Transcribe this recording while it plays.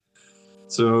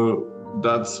So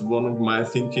that's one of my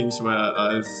thinkings where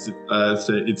I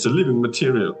say it's a living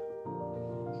material.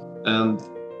 And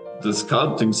the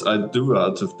sculptings I do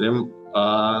out of them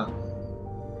are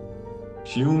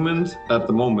humans at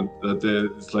the moment.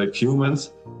 It's like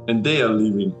humans, and they are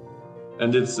living.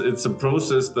 And it's a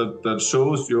process that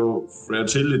shows your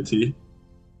fragility,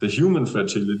 the human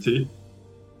fragility,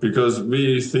 because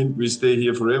we think we stay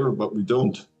here forever, but we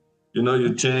don't.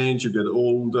 You change, you get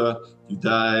older, you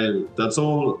die. That's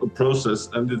all a process,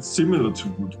 and it's similar to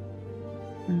wood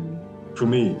for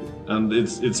me. And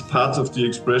it's part of the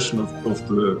expression of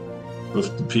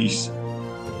the piece.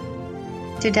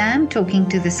 Today I'm talking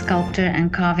to the sculptor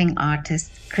and carving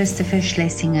artist, Christopher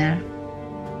Schlesinger.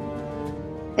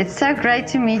 It's so great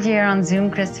to meet you here on Zoom,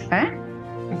 Christopher.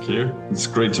 Thank you. It's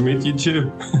great to meet you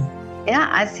too. Yeah,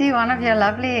 I see one of your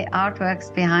lovely artworks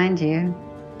behind you.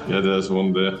 Yeah, there's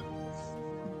one there.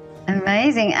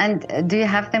 Amazing. And do you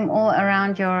have them all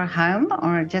around your home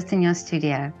or just in your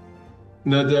studio?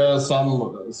 No, there are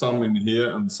some in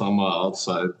here and some are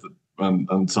outside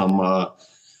and some are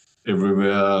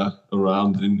everywhere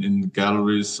around in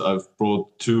galleries. I've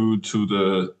brought 2 to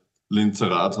the Linzer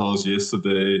Rathaus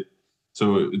yesterday.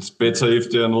 So it's better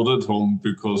if they're not at home,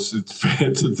 because it's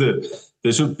better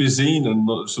they should be seen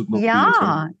and should not be at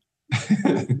home.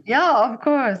 Yeah, of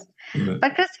course. Yeah.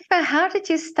 But Christopher, how did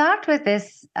you start with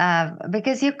this?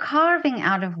 Because you're carving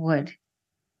out of wood.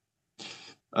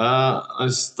 I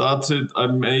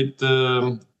made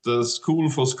the school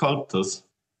for sculptors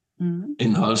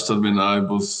in Hallstatt when I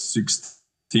was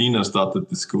 16. I started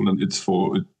the school, and it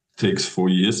takes 4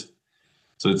 years.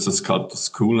 So it's a sculptor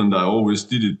school, and I always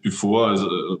did it before.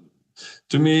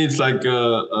 To me, it's like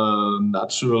a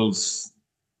natural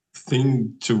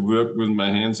thing to work with my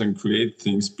hands and create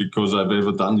things because I've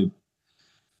ever done it.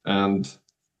 And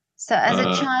so, as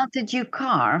a child, did you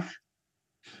carve?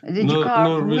 Did you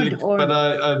carve wood? But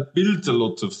I built a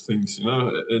lot of things.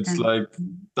 It's like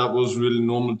that was really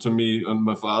normal to me, and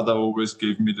my father always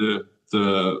gave me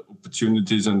the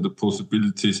opportunities and the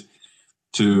possibilities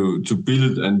to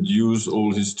build and use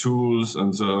all his tools,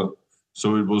 and so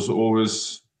it was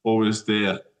always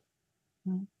there.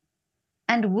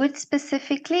 And wood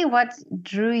specifically, what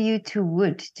drew you to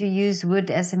wood, to use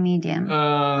wood as a medium?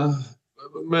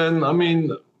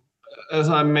 As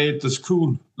I made the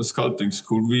sculpting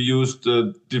school, we used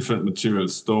different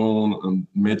materials, stone and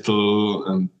metal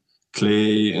and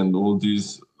clay and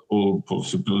all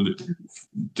possible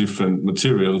different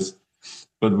materials.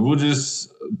 But wood is,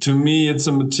 to me, it's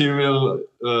a material,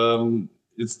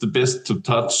 it's the best to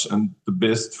touch and the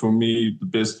best for me, the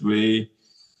best way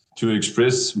to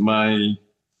express my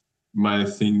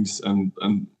things. And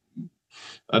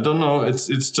I don't know,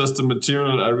 it's just a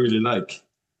material I really like.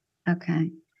 Okay.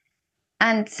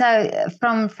 And so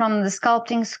from the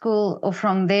sculpting school, or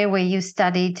from there where you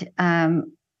studied,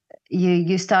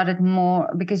 you started more,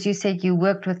 because you said you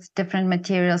worked with different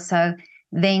materials. So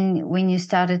then when you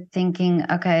started thinking,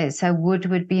 okay, so wood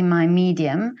would be my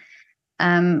medium,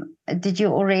 did you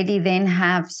already then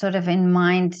have sort of in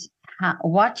mind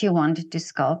what you wanted to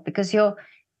sculpt? Because your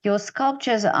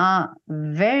sculptures are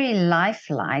very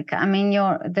lifelike. I mean,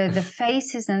 the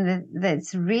faces and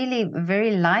it's really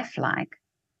very lifelike.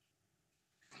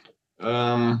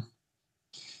 It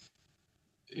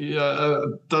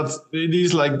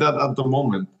is like that at the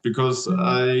moment, because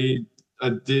I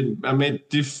made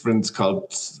different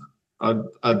sculpts.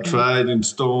 I tried in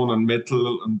stone and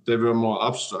metal, and they were more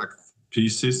abstract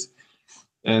pieces.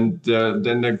 And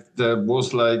then there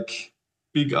was like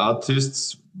big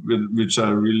artists which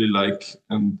I really like,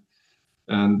 and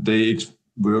they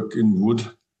work in wood,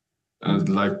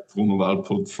 like Bruno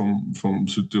Walpott from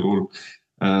Südtirol.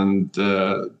 And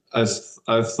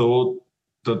I thought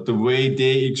that the way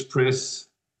they express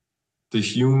the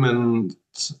humans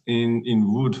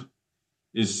in wood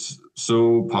is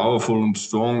so powerful and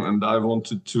strong, and I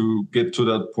wanted to get to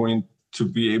that point to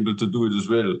be able to do it as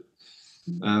well.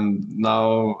 And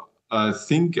now I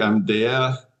think I'm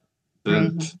there,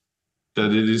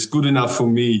 that it is good enough for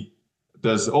me.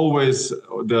 There's always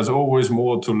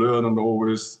more to learn and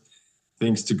always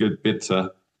things to get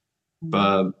better,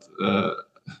 but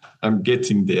I'm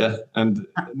getting there. And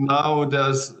now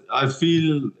I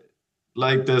feel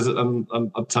like there's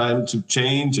a time to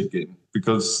change again,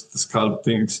 because the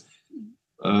sculptings,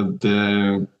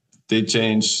 they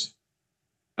change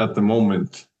at the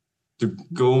moment to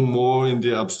go more in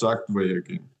the abstract way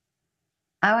again.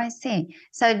 Oh, I see.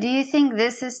 So do you think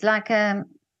this is like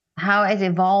how it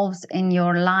evolves in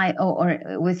your life or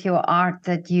with your art,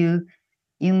 that you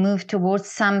move towards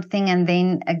something and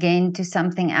then again to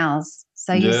something else?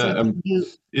 So you said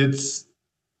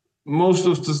most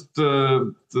of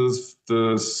the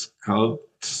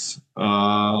sculpts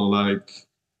are like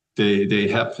they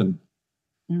happen.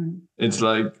 It's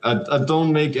like I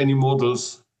don't make any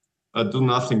models. I do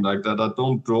nothing like that. I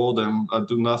don't draw them. I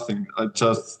do nothing. I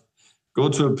just go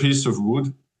to a piece of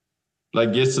wood.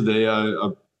 Like yesterday,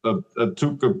 I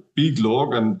took a big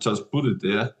log and just put it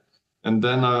there. And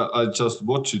then I just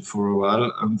watch it for a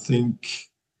while and think,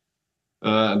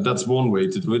 that's one way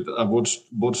to do it. I watch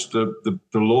the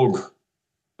log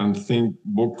and think,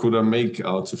 what could I make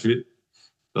out of it?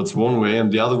 That's one way.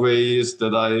 And the other way is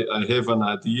that I have an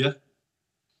idea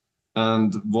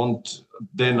and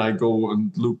then I go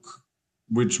and look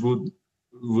which would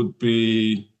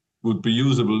be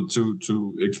usable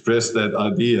to express that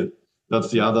idea. That's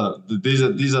the other. These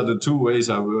are the two ways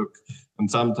I work. And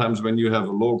sometimes when you have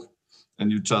a log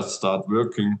and you just start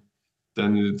working,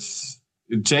 then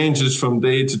it changes from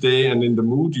day to day and in the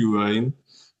mood you are in.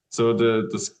 So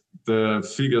the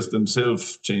figures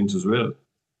themselves change as well.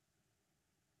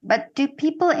 But do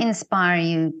people inspire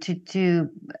you to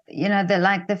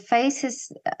the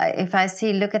faces? If I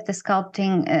look at the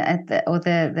sculpting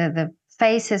the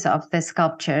faces of the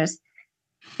sculptures,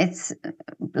 it's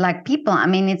like people. I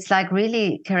mean, it's like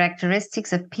really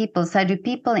characteristics of people. So do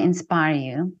people inspire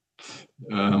you?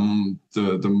 When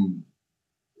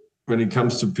it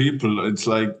comes to people, it's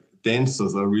like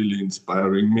dancers are really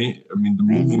inspiring me. I mean, the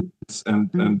movements and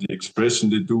the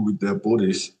expression they do with their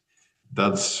bodies,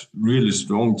 that's really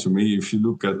strong to me. If you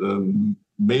look at a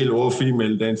male or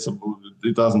female dancer,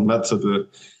 it doesn't matter.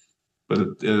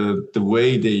 But the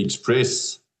way they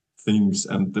express things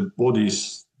and the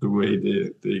bodies, the way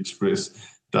they express,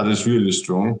 that is really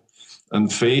strong.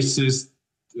 And faces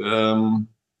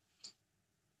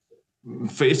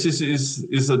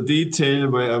is a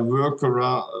detail where I work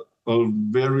around a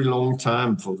very long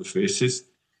time for the faces,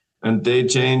 and they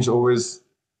change always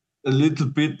a little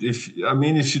bit. If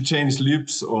you change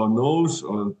lips or nose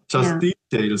or just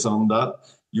details on that,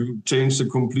 you change the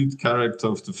complete character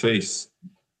of the face.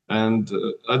 And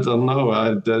I don't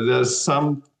know, there's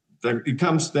some, it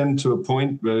comes then to a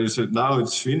point where you say, now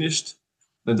it's finished,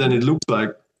 and then it looks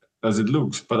like as it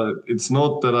looks, but it's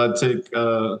not that I take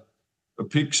a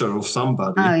picture of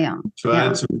somebody,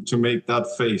 try to make that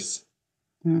face.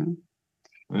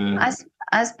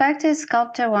 I spoke to a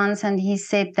sculptor once, and he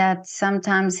said that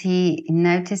sometimes he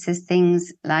notices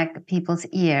things like people's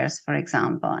ears, for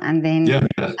example, and then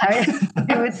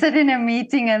he would sit in a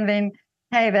meeting and then,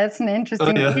 hey, that's an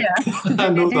interesting ear.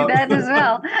 Did you do that as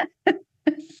well?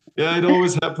 Yeah, it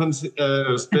always happens,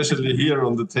 especially here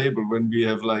on the table when we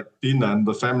have like dinner and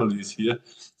the family is here,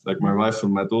 like my wife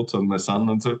and my daughter and my son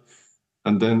and so.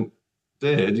 And then,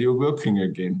 Dad, you're working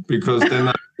again. Because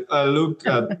then I look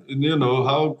at,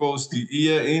 how goes the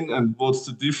ear in and what's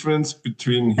the difference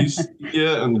between his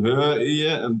ear and her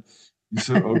ear. And you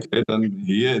say, okay, then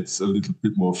here it's a little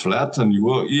bit more flat and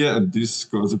your ear, and this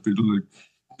goes a bit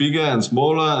bigger and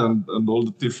smaller and all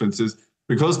the differences.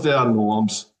 Because there are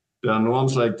norms. There are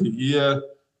norms like the ear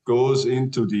goes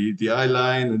into the eye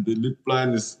line and the lip line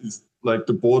is like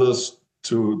the borders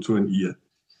to an ear.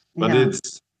 But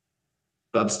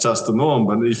that's just the norm.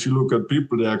 But if you look at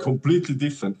people, they are completely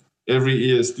different. Every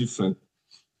ear is different.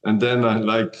 And then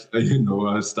I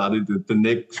studied the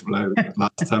neck. Like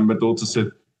last time my daughter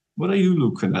said, what are you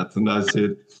looking at? And I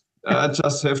said, I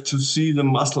just have to see the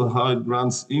muscle, how it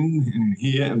runs in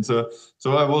here. And so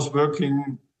I was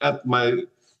working at my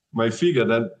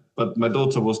figure, but my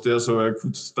daughter was there, so I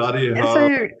could study how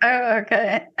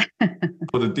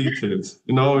for the details.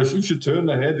 If you turn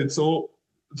the head, it's all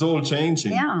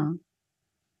changing. Yeah.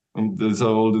 And these are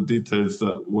all the details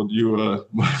that what you are.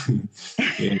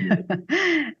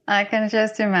 I can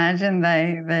just imagine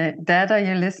Dad, are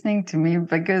you listening to me?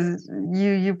 Because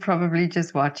you probably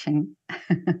just watching.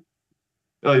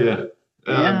 Oh yeah.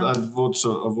 I've watched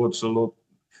a lot,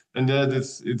 and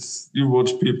it's you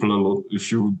watch people a lot if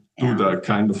you do that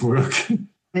kind of work.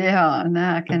 Yeah, no,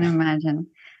 I can imagine.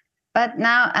 But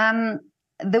now,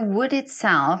 the wood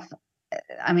itself.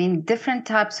 I mean, different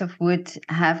types of wood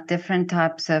have different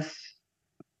types of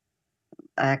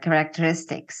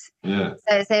characteristics. Yeah.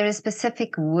 So is there a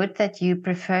specific wood that you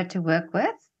prefer to work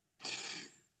with?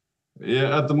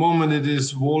 Yeah, at the moment it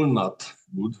is walnut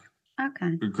wood.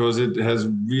 Okay. Because it has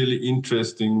really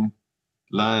interesting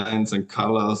lines and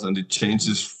colors, and it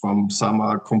changes from some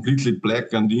are completely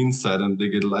black on the inside and they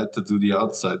get lighter to the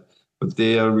outside. But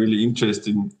they are really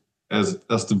interesting as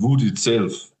the wood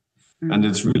itself. And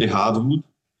it's really hard wood.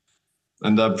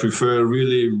 And I prefer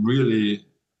really, really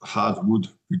hard wood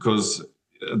because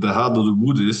the harder the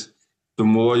wood is, the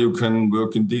more you can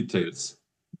work in details.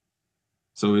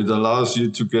 So it allows you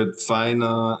to get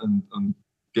finer and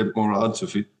get more out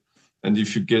of it. And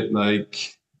if you get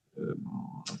like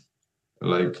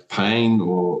pine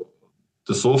or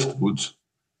the softwoods,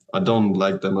 I don't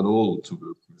like them at all to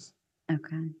work with.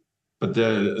 Okay. But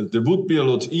they would be a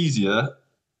lot easier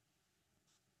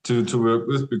to work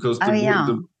with because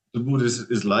the wood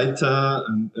is lighter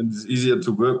and it's easier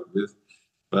to work with.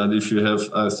 But if you have,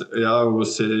 I would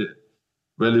say,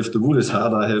 well, if the wood is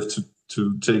hard, I have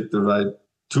to take the right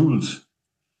tools.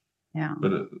 Yeah.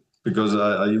 But because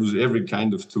I use every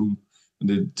kind of tool,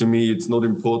 and to me, it's not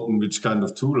important which kind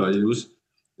of tool I use.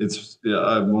 It's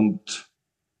I want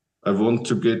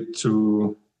to get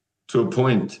to a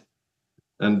point,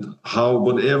 and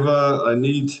whatever I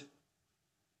need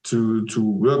to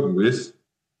work with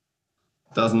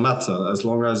doesn't matter as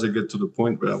long as I get to the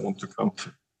point where I want to come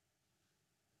to.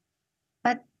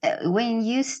 But when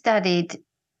you studied,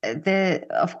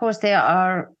 of course, there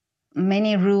are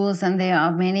many rules and there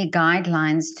are many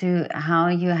guidelines to how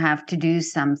you have to do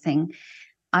something.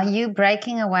 Are you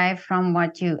breaking away from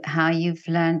how you've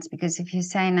learned? Because if you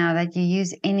say now that you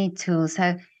use any tool,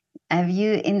 so have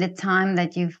you, in the time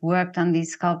that you've worked on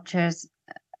these sculptures,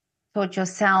 taught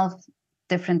yourself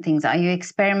different things? Are you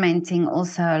experimenting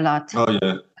also a lot? Oh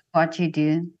yeah. With what you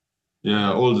do?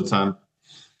 Yeah, all the time.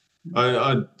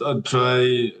 I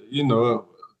try,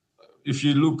 if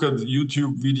you look at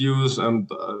YouTube videos and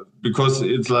because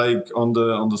it's like on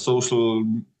the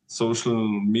social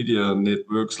media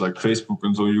networks like Facebook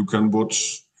and so, you can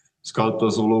watch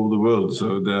sculptors all over the world.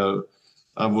 So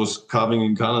I was carving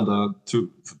in Canada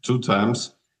two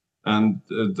times, and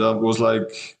that was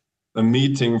like a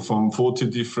meeting from 40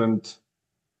 different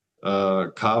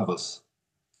carvers.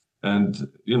 And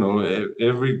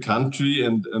every country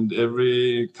and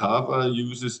every carver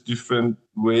uses different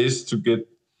ways to get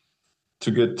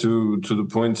to the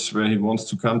points where he wants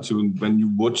to come to. And when you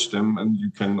watch them, and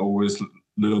you can always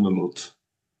learn a lot.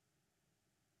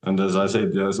 And as I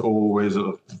said, there's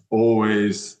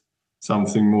always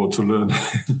something more to learn.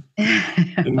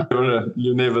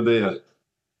 You're never there.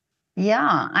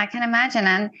 Yeah, I can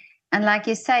imagine. And like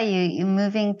you say, you're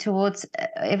moving towards,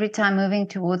 every time moving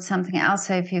towards something else.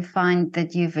 So if you find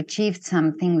that you've achieved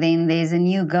something, then there's a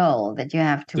new goal that you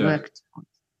have to work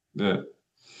towards.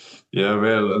 Yeah.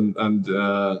 Well, and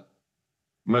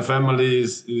my family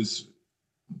is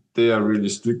they are really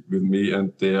strict with me,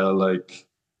 and they are like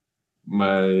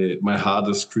my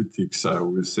hardest critics, I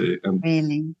always say. And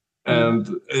really.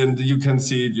 And you can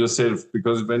see it yourself,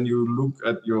 because when you look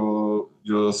at your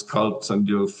sculpts and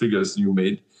your figures you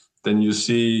made, then you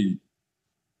see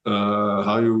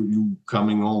how you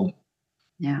coming on.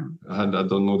 Yeah. And I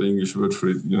don't know the English word for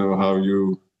it. How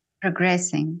you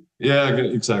progressing. Yeah,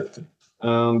 exactly.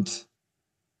 And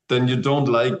then you don't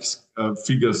like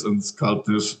figures and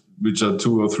sculptures which are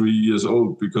 2 or 3 years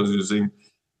old, because you think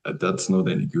that's not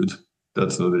any good.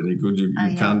 That's not any good. You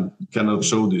cannot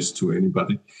show this to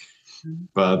anybody. Mm-hmm.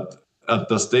 But at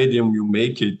the stadium you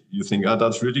make it, you think,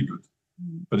 that's really good.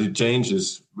 Mm-hmm. But it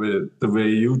changes with the way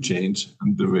you change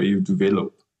and the way you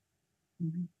develop.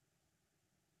 Mm-hmm.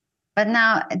 But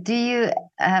now,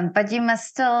 but you must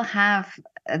still have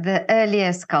the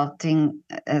earlier sculptings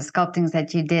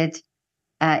that you did.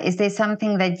 Is there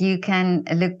something that you can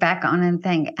look back on and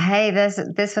think, hey,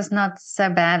 this was not so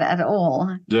bad at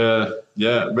all? Yeah.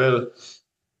 Well,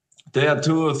 there are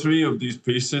 2 or 3 of these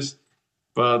pieces,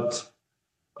 but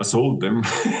I sold them.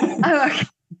 Oh,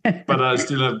 okay. But I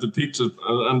still have the pictures,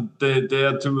 and there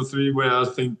are 2 or 3 where I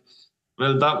think,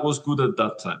 well, that was good at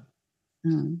that time.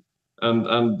 Mm.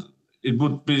 And it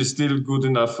would be still good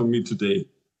enough for me today.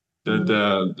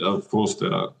 Of course,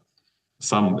 there are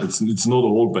some. It's not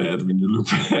all bad when you look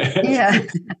back. Yeah.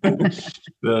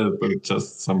 But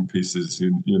just some pieces,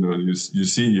 you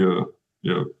see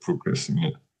you're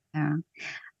progressing. Yeah.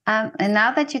 And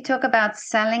now that you talk about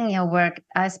selling your work,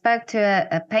 I spoke to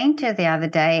a painter the other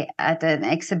day at an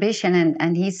exhibition,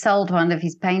 and he sold one of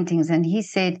his paintings, and he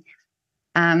said,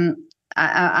 I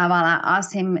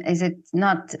asked him, is it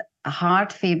not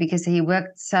hard for you, because he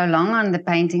worked so long on the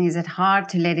painting, is it hard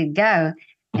to let it go?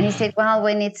 And he said, well,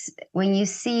 when you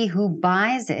see who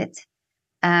buys it,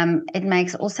 it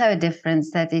makes also a difference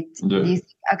that you think,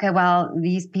 okay, well,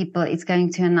 these people, it's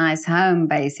going to a nice home,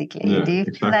 basically. Yeah, do you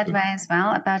feel that exactly. way as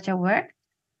well about your work?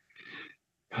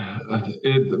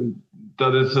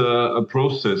 That is a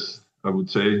process, I would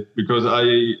say, because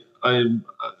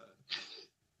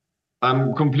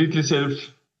I'm completely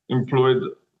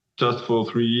self-employed just for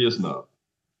 3 years now.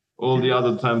 All the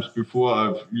other times before,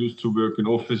 I've used to work in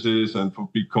offices and for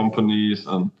big companies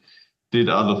and did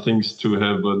other things to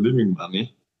have a living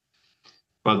money.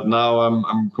 But now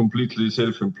I'm completely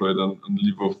self-employed and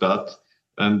live off that.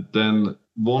 And then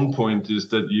one point is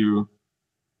that you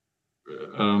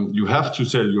have to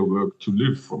sell your work to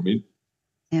live from it.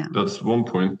 Yeah. That's one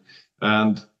point.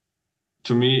 And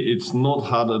to me, it's not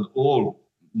hard at all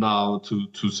now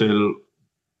to sell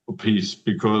a piece,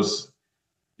 because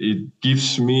it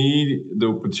gives me the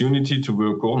opportunity to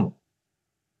work on.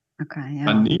 Okay. Yeah.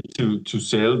 I need to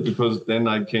sell, because then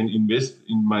I can invest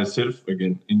in myself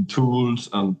again, in tools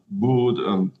and wood,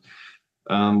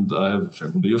 and I have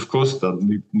family, of course,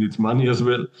 that needs money as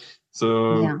well.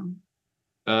 So,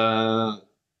 Yeah.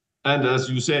 And as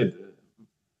you said,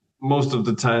 most of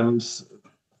the times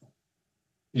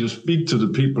you speak to the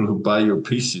people who buy your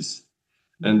pieces,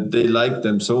 and they like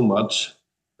them so much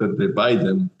that they buy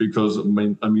them, because I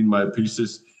mean my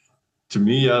pieces, to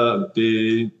me,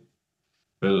 they.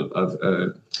 Well,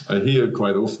 I hear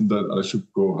quite often that I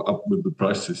should go up with the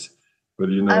prices, but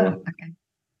Oh, okay.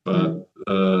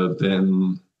 but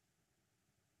then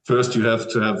first you have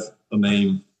to have a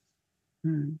name,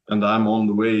 and I'm on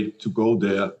the way to go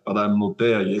there, but I'm not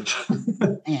there yet.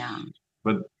 Yeah.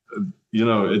 But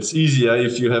it's easier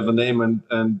if you have a name,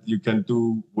 and you can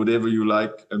do whatever you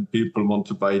like, and people want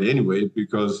to buy it anyway,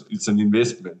 because it's an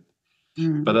investment.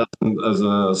 But as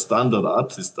a standard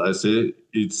artist, I say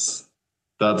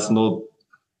that's not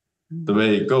the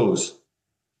way it goes.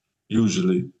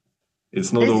 Usually,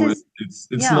 it's not This always. is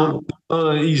It's yeah. not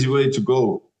an easy way to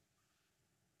go.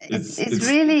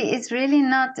 It's really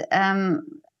not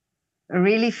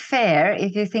really fair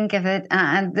if you think of it.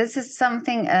 And this is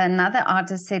something another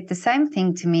artist said the same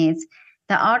thing to me. It's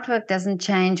the artwork doesn't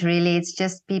change really. It's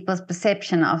just people's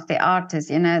perception of the artist.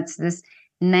 It's this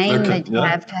name that you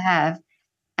have to have.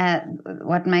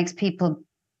 What makes people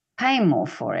pay more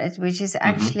for it, which is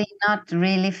actually not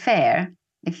really fair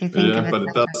if you think of it. But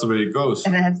that's the way it goes.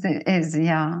 That is,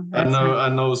 yeah. I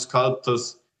know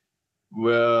sculptors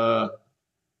where,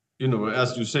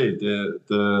 as you say,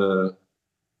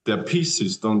 their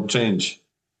pieces don't change,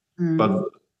 but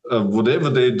whatever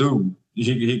they do,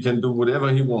 he can do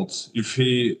whatever he wants. If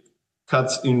he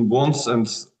cuts in once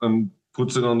and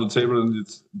puts it on the table,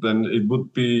 then it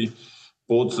would be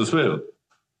bought as well.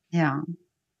 Yeah.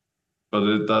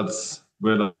 But that's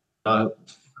where I'm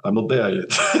not there yet.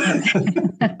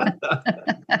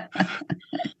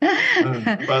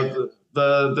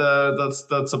 But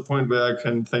that's a point where I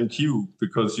can thank you,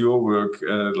 because your work,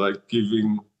 like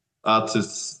giving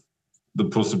artists the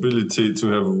possibility to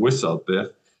have a voice out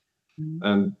there,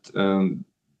 and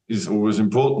is always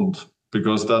important,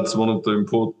 because that's one of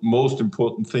the most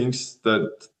important things,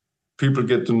 that people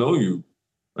get to know you,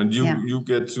 and you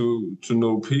get to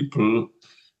know people,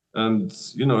 and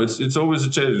it's always a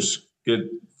challenge.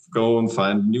 Go and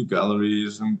find new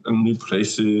galleries and new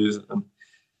places, and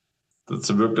that's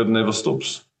a work that never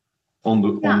stops on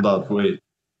that way.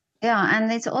 Yeah,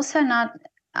 and it's also not.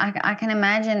 I can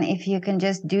imagine if you can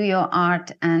just do your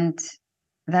art and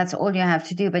that's all you have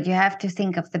to do, but you have to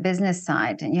think of the business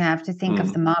side, and you have to think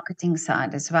of the marketing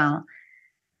side as well.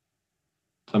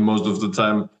 And most of the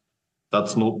time,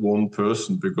 that's not one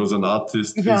person, because an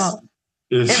artist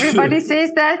is everybody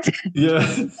says that. Yeah,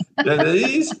 it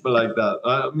is like that.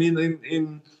 I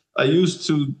mean, I used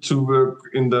to work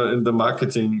in the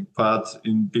marketing part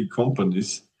in big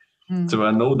companies, so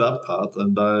I know that part,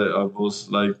 and I was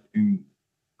like in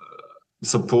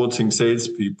supporting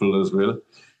salespeople as well.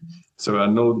 So I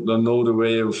know the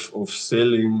way of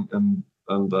selling, and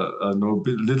I know a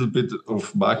little bit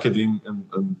of marketing,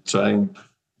 and trying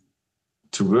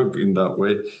to work in that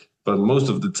way. But most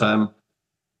of the time,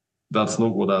 that's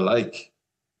not what I like,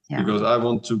 because I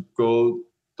want to go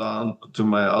down to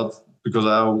my art, because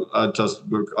I just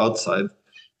work outside.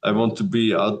 I want to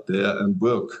be out there and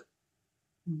work,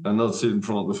 and not sit in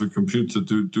front of a computer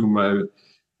to do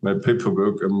my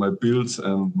paperwork and my bills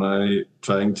and my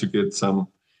trying to get some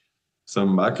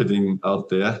marketing out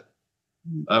there.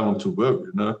 I want to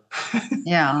work,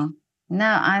 Yeah.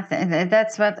 No, I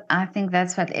think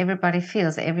that's what everybody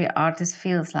feels. Every artist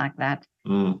feels like that.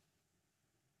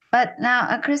 But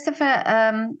now,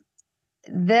 Christopher,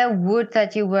 the wood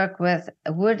that you work with,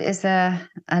 wood is a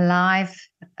live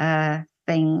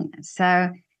thing.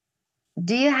 So,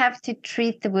 do you have to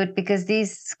treat the wood, because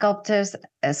these sculptures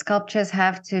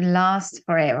have to last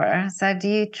forever? So, do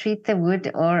you treat the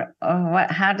wood, or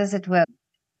what? How does it work?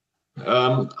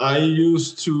 I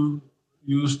used to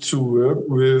work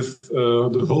with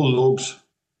the whole logs,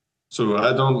 so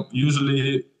I don't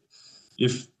usually.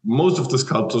 If most of the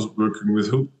sculptors working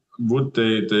with wood,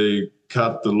 they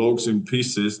cut the logs in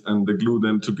pieces and they glue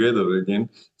them together again,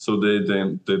 so they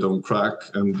don't crack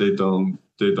and they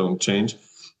don't change.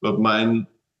 But mine,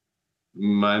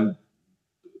 mine,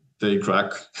 they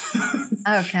crack.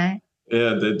 Okay.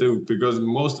 Yeah, they do, because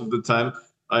most of the time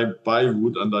I buy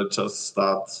wood and I just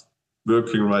start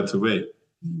working right away.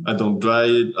 I don't dry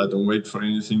it, I don't wait for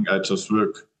anything, I just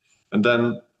work. And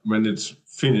then when it's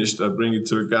finished, I bring it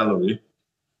to a gallery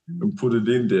and put it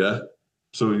in there.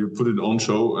 So you put it on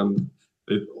show, and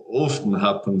it often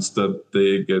happens that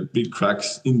they get big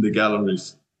cracks in the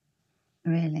galleries.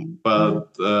 Really? But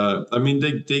I mean,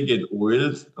 they get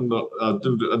oiled, and I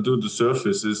do the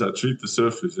surfaces, I treat the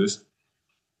surfaces.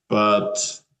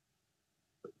 But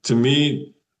to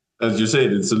me, as you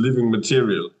said, it's a living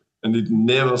material, and it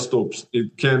never stops.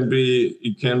 It can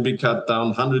be cut down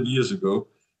 100 years ago.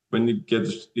 When it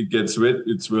gets wet,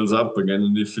 it swells up again,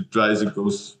 and if it dries, it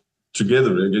goes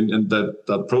together again, and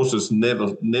that process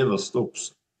never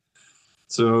stops.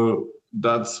 So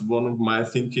that's one of my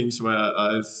thinkings, where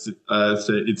I say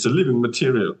it's a living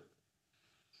material,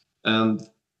 and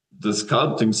the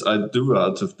sculptings I do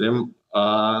out of them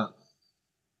are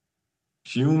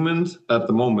humans at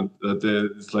the moment.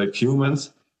 It's like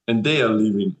humans, and they are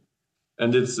living,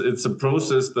 and it's a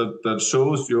process that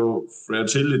shows your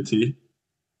fragility,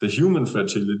 the human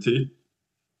fragility,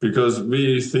 because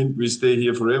we think we stay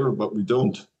here forever, but we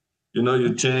don't.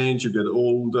 You change, you get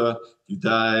older, you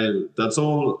die. That's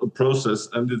all a process,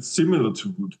 and it's similar to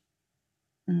wood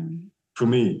for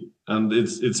me, and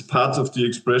it's part of the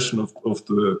expression of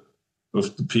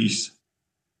the piece.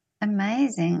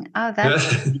 Amazing. Oh,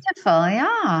 that's beautiful.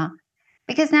 Yeah.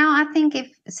 Because now I think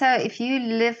if you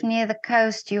live near the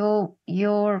coast,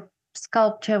 your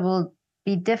sculpture will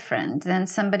be different than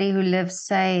somebody who lives,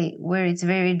 say, where it's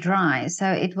very dry.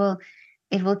 So it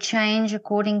will change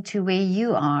according to where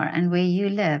you are and where you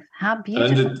live. How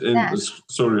beautiful is that?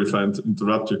 Sorry if I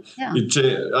interrupt you. Yeah.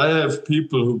 I have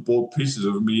people who bought pieces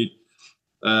of me,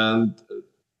 and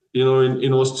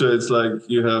in Austria, it's like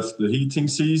you have the heating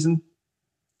season,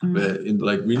 where in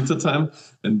like winter time,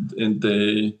 and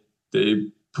they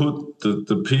put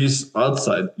the piece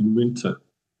outside in winter,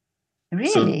 so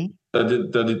Really? that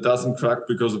it doesn't crack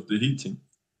because of the heating,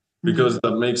 because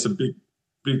that makes a big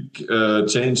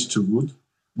change to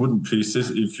wooden pieces.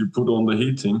 If you put on the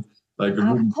heating, like a Of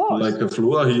wooden, course. like a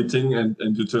floor heating,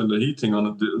 and you turn the heating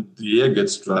on, the air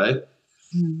gets dry,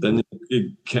 then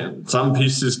some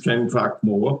pieces can crack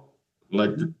more,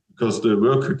 like because they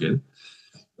work again.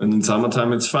 And in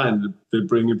summertime, it's fine. They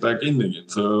bring it back in again.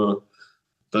 So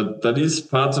that is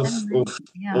part of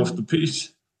Yeah. the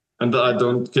piece. And I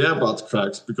don't care about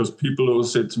cracks, because people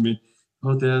always say to me,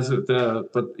 "Oh,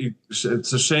 but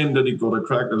it's a shame that it got a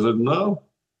crack." I said, "No,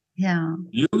 Yeah.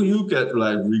 you get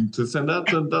like wrinkles, and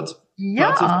that's part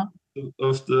Yeah.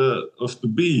 of the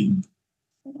being."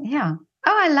 Yeah.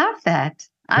 Oh, I love that.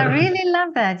 I really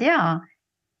love that. Yeah.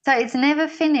 So it's never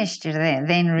finished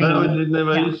then No, really. it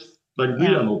never Yeah. is. Like, we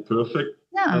Yeah. are not perfect,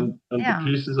 Yeah. and the Yeah.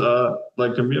 pieces are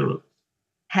like a mirror.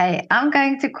 Hey, I'm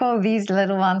going to call these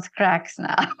little ones cracks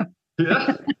now.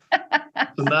 Yeah,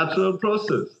 it's a natural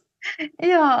process.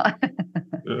 Yeah.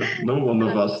 No one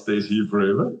of us stays here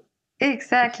forever.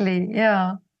 Exactly.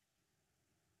 Yeah.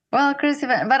 Well,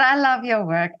 Christopher, but I love your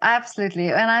work. Absolutely.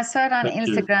 When I saw it on Thank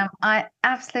you. Instagram, I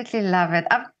absolutely love it.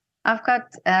 I've got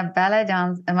ballet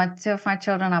dance. Two of my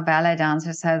children are ballet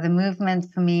dancers, so the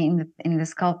movement for me in the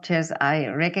sculptures I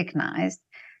recognized,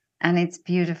 and it's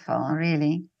beautiful,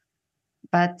 really.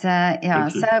 But yeah.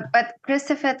 Thank you. So, but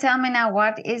Christopher, tell me now,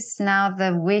 what is now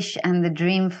the wish and the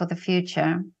dream for the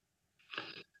future?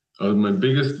 My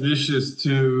biggest wish is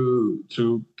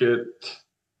to get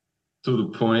to the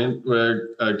point where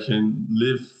I can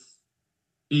live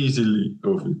easily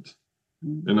of it.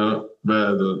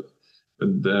 Where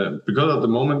because at the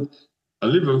moment I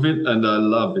live with it and I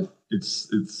love it.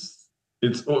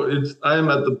 I am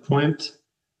at the point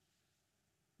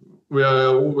where I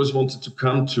always wanted to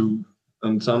come to,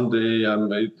 and someday I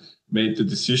made the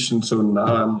decision. So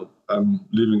now I'm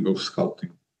living off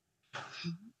sculpting,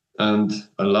 and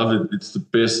I love it. It's the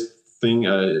best thing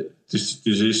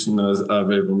decision as I've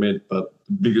ever made. But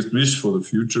the biggest wish for the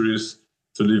future is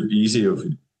to live easy of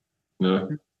it.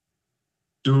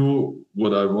 Do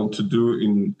what I want to do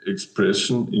in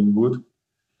expression in wood,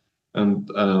 and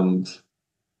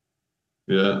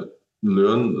yeah,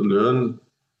 learn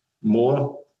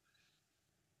more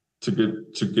to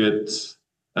get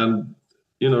and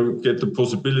get the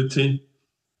possibility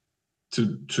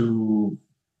to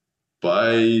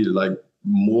buy like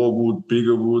more wood,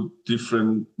 bigger wood,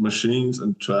 different machines,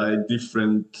 and try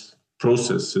different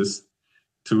processes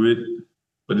to it.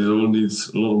 But it all needs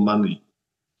a lot of money,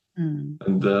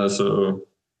 and so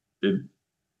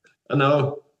I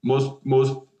know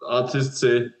most artists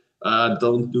say, "I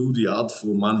don't do the art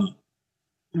for money."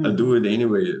 I do it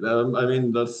anyway. I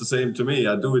mean, that's the same to me.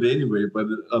 I do it anyway, but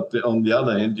on the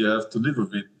other hand, you have to live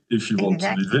with it if you want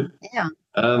to live it. Yeah.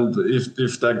 And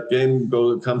if that game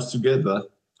comes together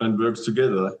and works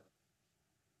together,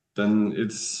 then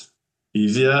it's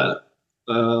easier.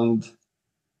 And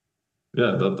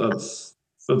yeah, that's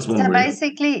one way.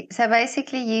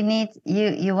 Basically,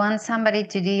 you want somebody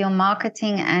to do your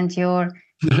marketing and your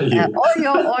Yeah.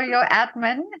 or your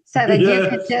admin, so that you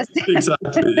can just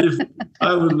exactly. If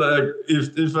I would like,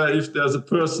 if there's a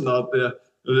person out there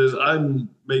that is, I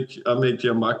make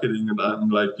your marketing and I'm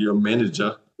like your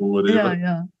manager or whatever.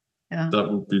 Yeah.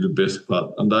 That would be the best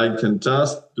part, and I can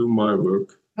just do my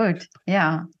work. Good.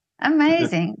 Yeah.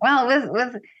 Amazing. Well,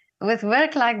 with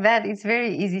work like that, it's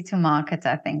very easy to market,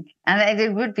 I think, and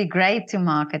it would be great to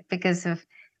market because of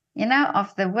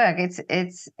of the work.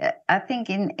 It's I think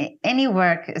in any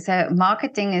work, so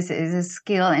marketing is a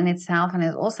skill in itself, and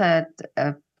it's also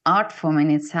a art form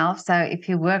in itself. So if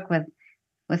you work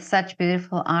with such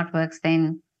beautiful artworks,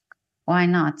 then why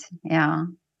not? Yeah,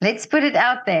 let's put it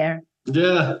out there.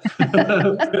 Yeah.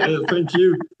 Thank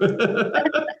you.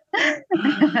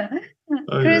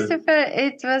 Christopher,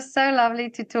 it was so lovely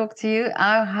to talk to you.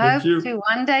 I hope to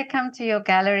one day come to your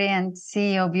gallery and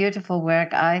see your beautiful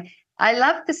work. I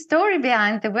love the story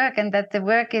behind the work, and that the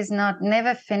work is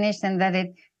never finished, and that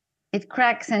it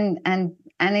cracks and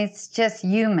it's just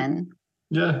human.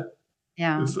 Yeah.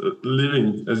 It's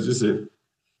living, as you said.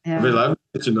 Yeah. Well, I'll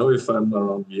let you know if I'm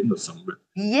around Vienna somewhere.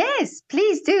 Yes,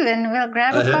 please do, and we'll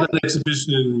grab I had an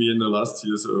exhibition in Vienna last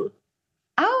year, so.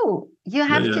 Oh, you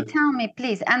have to tell me,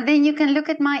 please, and then you can look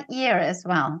at my ear as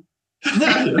well.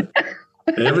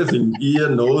 Everything, ear,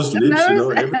 nose, lips,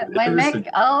 everything. My neck.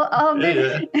 I'll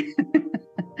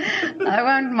I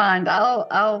won't mind.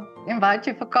 I'll invite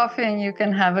you for coffee, and you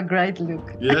can have a great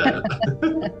look. Yeah.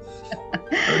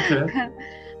 Okay.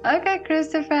 Okay,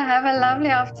 Christopher. Have a lovely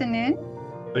afternoon.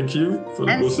 Thank you for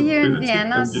the possibility. And see you in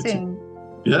Vienna soon.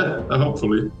 Yeah,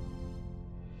 hopefully.